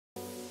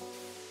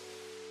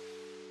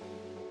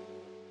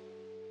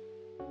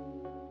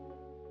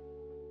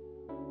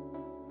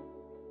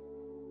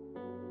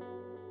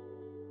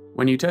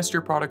When you test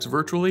your products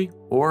virtually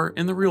or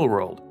in the real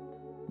world,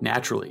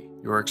 naturally,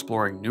 you're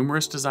exploring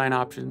numerous design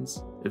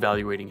options,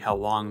 evaluating how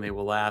long they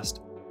will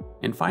last,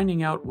 and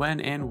finding out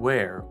when and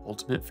where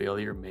ultimate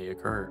failure may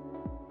occur.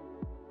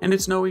 And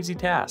it's no easy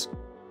task.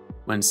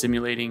 When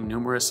simulating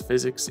numerous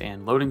physics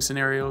and loading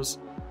scenarios,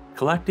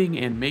 collecting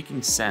and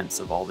making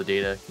sense of all the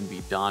data can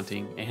be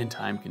daunting and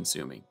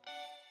time-consuming.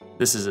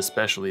 This is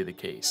especially the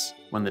case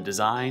when the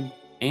design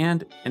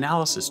and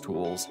analysis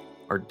tools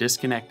are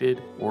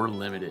disconnected or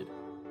limited.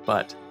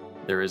 But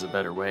there is a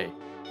better way.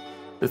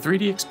 The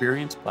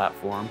 3DEXPERIENCE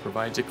platform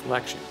provides a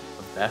collection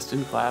of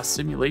best-in-class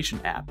simulation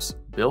apps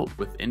built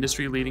with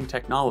industry-leading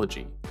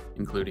technology,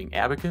 including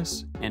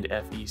Abacus and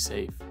FE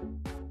Safe,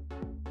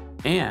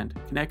 and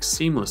connects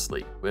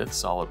seamlessly with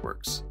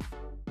SOLIDWORKS.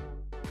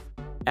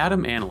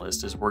 Atom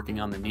Analyst is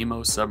working on the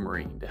Nemo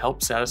submarine to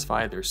help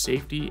satisfy their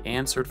safety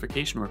and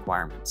certification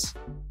requirements.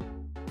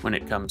 When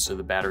it comes to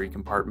the battery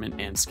compartment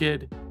and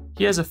skid,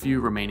 he has a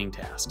few remaining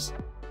tasks.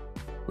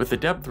 With a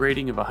depth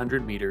rating of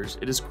 100 meters,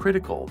 it is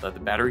critical that the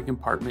battery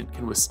compartment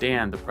can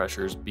withstand the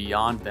pressures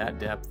beyond that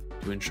depth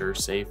to ensure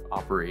safe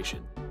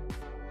operation.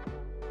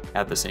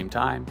 At the same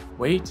time,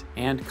 weight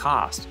and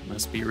cost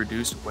must be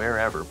reduced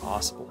wherever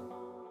possible.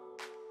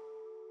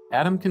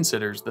 Atom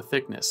considers the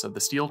thickness of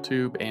the steel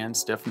tube and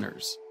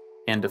stiffeners,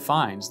 and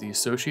defines the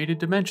associated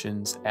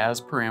dimensions as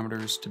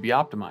parameters to be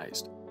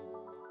optimized.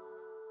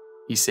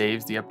 He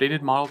saves the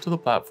updated model to the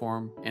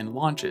platform and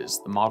launches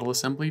the Model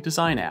Assembly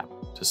Design app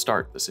to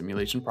start the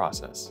simulation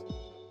process.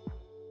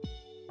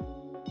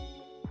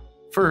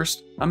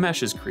 First, a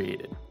mesh is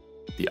created.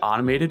 The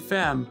automated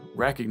FEM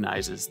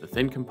recognizes the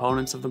thin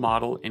components of the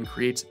model and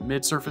creates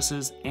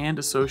mid-surfaces and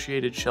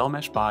associated shell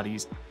mesh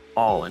bodies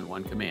all in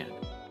one command.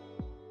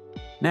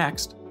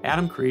 Next,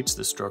 Atom creates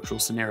the structural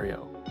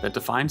scenario that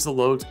defines the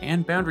loads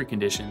and boundary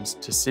conditions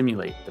to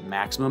simulate the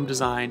maximum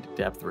designed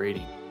depth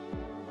rating.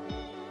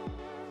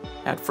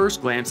 At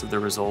first glance of the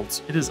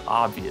results, it is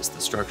obvious the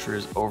structure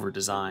is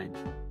over-designed.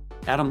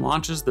 Atom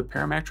launches the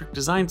Parametric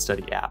Design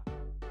Study app,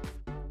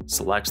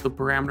 selects the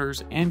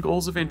parameters and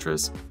goals of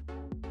interest,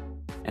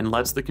 and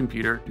lets the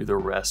computer do the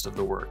rest of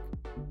the work.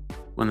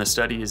 When the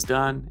study is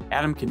done,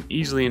 Atom can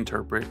easily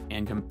interpret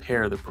and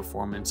compare the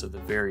performance of the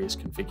various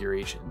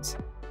configurations.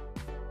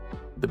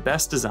 The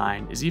best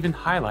design is even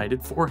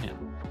highlighted for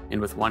him,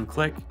 and with one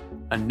click,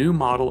 a new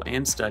model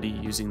and study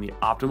using the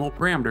optimal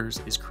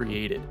parameters is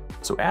created,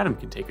 so Atom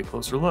can take a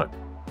closer look.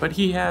 But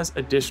he has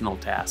additional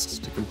tasks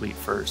to complete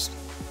first.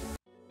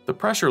 The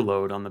pressure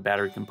load on the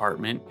battery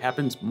compartment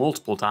happens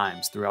multiple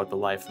times throughout the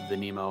life of the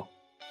Nemo.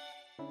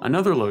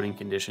 Another loading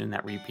condition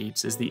that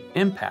repeats is the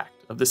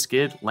impact of the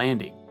skid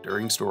landing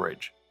during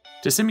storage.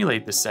 To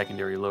simulate this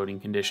secondary loading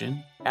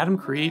condition, Atom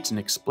creates an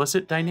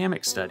explicit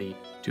dynamic study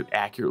to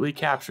accurately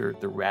capture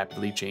the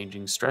rapidly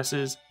changing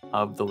stresses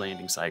of the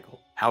landing cycle.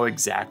 How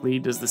exactly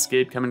does the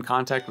skid come in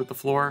contact with the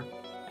floor?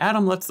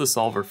 Atom lets the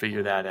solver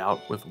figure that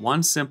out with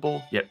one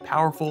simple yet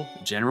powerful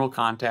general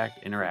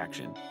contact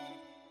interaction.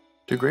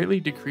 To greatly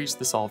decrease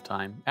the solve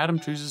time, Atom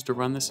chooses to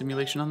run the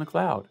simulation on the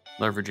cloud,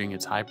 leveraging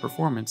its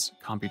high-performance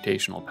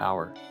computational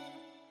power.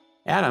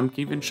 Atom can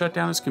even shut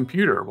down his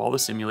computer while the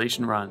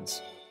simulation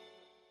runs.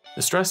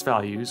 The stress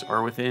values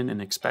are within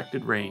an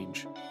expected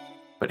range.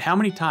 But how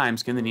many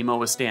times can the Nemo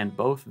withstand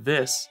both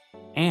this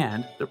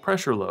and the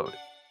pressure load?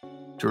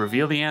 To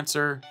reveal the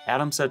answer,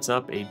 Atom sets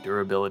up a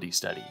durability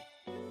study.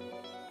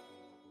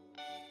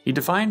 He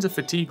defines a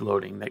fatigue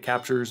loading that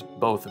captures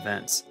both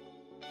events.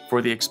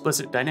 For the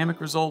explicit dynamic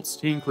results,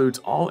 he includes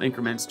all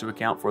increments to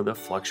account for the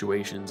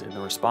fluctuations in the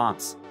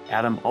response.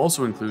 Atom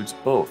also includes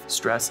both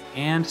stress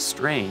and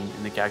strain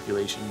in the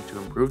calculation to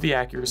improve the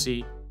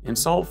accuracy and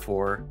solve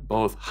for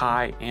both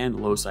high and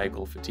low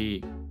cycle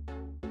fatigue.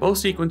 Both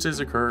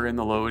sequences occur in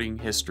the loading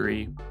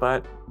history,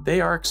 but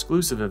they are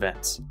exclusive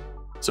events,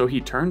 so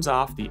he turns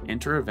off the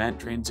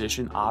inter-event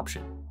transition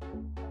option.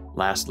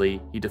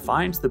 Lastly, he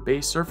defines the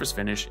base surface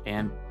finish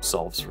and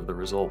solves for the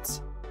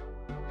results.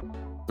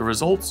 The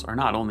results are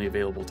not only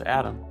available to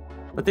Atom,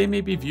 but they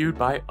may be viewed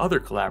by other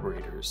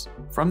collaborators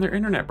from their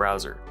internet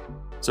browser,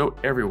 so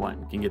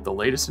everyone can get the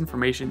latest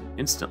information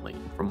instantly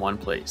from one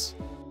place.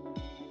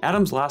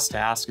 Atom's last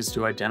task is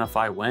to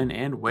identify when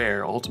and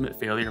where ultimate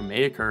failure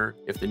may occur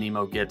if the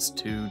Nemo gets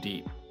too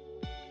deep.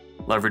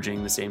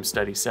 Leveraging the same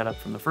study setup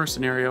from the first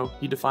scenario,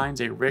 he defines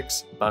a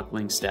Rix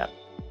buckling step,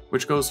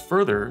 which goes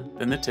further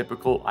than the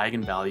typical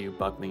eigenvalue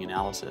buckling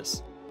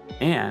analysis.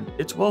 And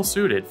it's well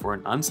suited for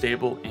an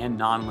unstable and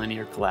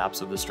nonlinear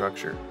collapse of the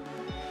structure.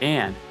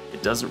 And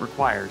it doesn't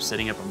require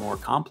setting up a more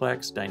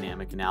complex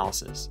dynamic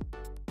analysis.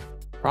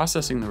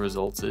 Processing the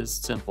results is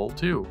simple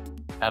too.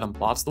 Atom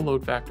plots the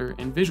load factor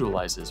and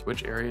visualizes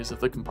which areas of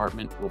the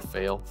compartment will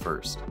fail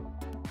first.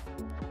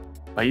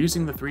 By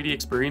using the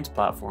 3DEXPERIENCE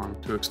platform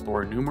to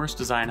explore numerous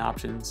design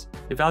options,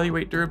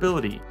 evaluate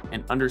durability,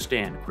 and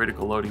understand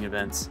critical loading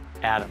events,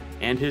 Atom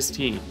and his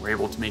team were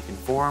able to make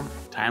informed,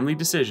 timely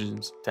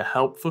decisions to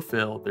help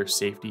fulfill their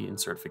safety and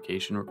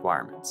certification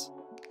requirements.